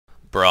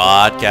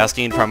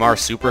Broadcasting from our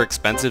super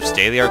expensive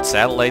state-of-the-art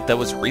satellite that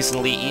was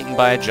recently eaten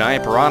by a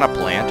giant piranha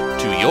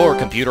plant to your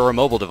computer or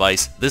mobile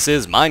device, this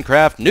is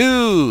Minecraft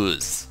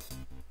News!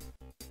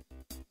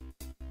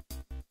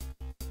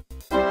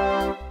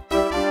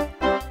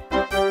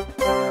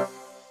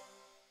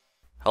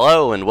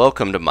 Hello and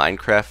welcome to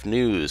Minecraft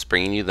News,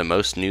 bringing you the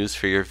most news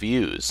for your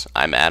views.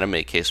 I'm Adam,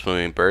 aka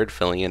Swimming Bird,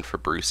 filling in for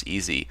Bruce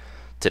Easy.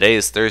 Today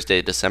is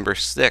Thursday, December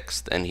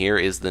 6th, and here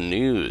is the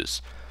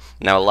news.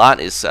 Now, a lot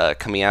is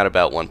coming out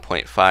about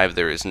 1.5.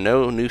 There is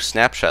no new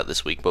snapshot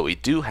this week, but we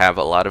do have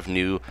a lot of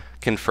new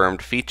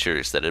confirmed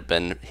features that had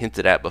been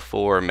hinted at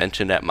before,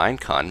 mentioned at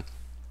Minecon.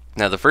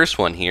 Now, the first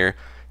one here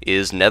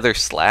is Nether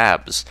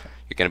Slabs.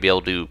 You're going to be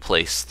able to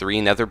place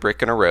 3 nether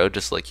brick in a row,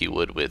 just like you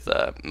would with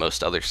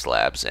most other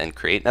slabs, and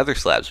create nether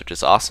slabs, which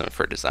is awesome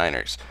for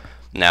designers.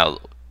 Now,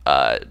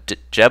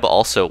 Jeb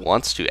also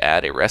wants to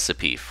add a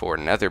recipe for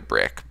nether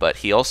brick, but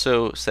he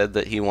also said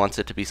that he wants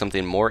it to be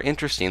something more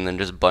interesting than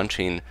just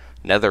bunching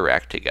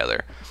netherrack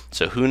together.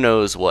 So who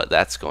knows what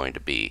that's going to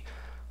be.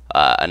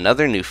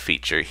 Another new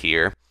feature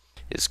here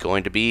is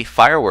going to be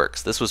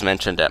fireworks. This was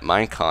mentioned at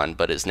Minecon,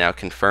 but is now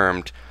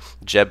confirmed.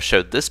 Jeb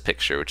showed this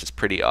picture, which is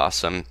pretty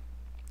awesome.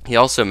 He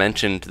also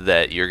mentioned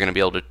that you're going to be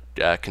able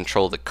to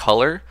control the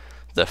color,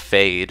 the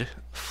fade,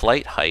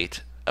 flight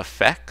height,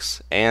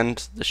 effects,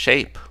 and the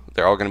shape.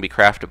 They're all going to be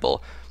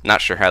craftable.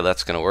 Not sure how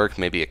that's going to work,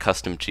 maybe a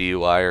custom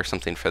GUI or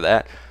something for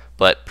that,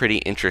 but pretty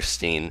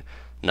interesting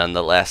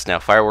nonetheless. Now,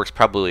 fireworks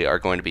probably are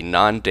going to be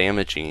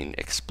non-damaging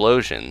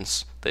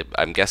explosions.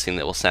 I'm guessing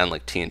they will sound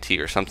like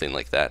TNT or something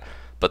like that,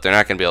 but they're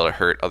not going to be able to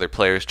hurt other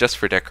players, just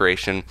for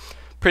decoration.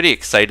 Pretty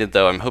excited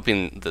though. I'm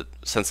hoping that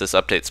since this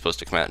update's supposed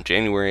to come out in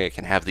January, I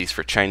can have these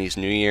for Chinese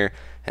New Year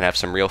and have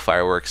some real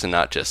fireworks and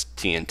not just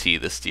TNT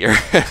this year.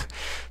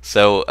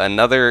 So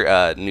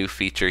another new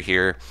feature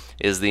here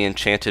is the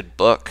Enchanted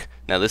book.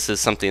 Now, this is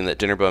something that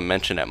Dinnerbone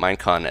mentioned at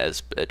Minecon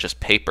as just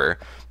paper,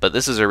 but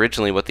this is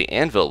originally what the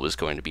anvil was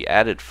going to be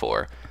added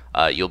for.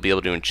 You'll be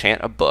able to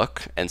enchant a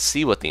book and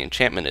see what the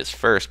enchantment is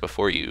first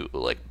before you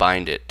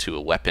bind it to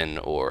a weapon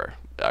or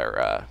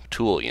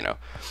tool, you know.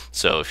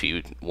 So if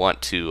you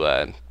want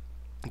to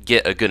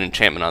get a good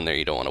enchantment on there,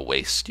 you don't want to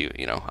waste,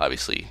 you know,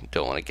 obviously you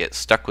don't want to get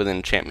stuck with an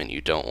enchantment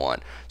you don't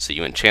want. So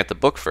you enchant the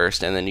book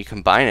first, and then you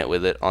combine it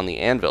with it on the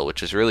anvil,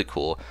 which is really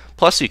cool.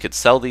 Plus you could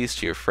sell these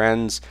to your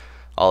friends,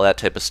 all that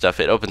type of stuff.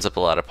 It opens up a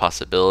lot of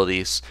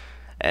possibilities,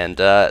 and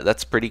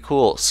that's pretty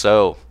cool.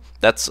 So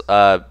that's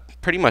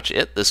pretty much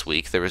it this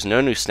week. There was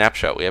no new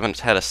snapshot. We haven't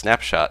had a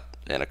snapshot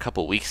in a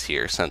couple weeks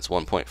here since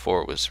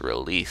 1.4 was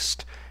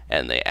released,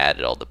 and they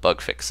added all the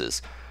bug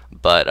fixes.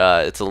 But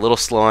it's a little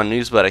slow on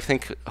news, but I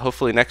think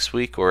hopefully next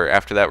week or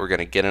after that we're going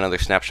to get another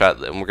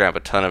snapshot, and we're going to have a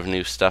ton of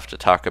new stuff to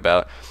talk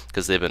about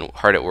because they've been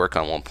hard at work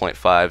on 1.5.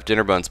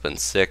 Dinnerbone's been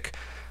sick,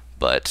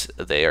 but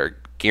they are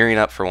gearing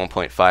up for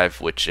 1.5,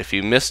 which if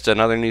you missed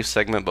another news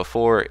segment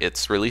before,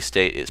 its release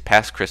date is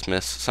past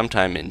Christmas,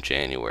 sometime in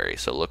January,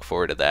 so look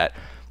forward to that.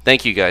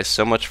 Thank you guys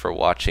so much for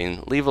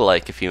watching. Leave a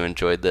like if you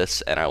enjoyed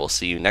this, and I will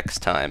see you next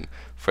time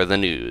for the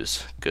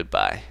news.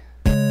 Goodbye.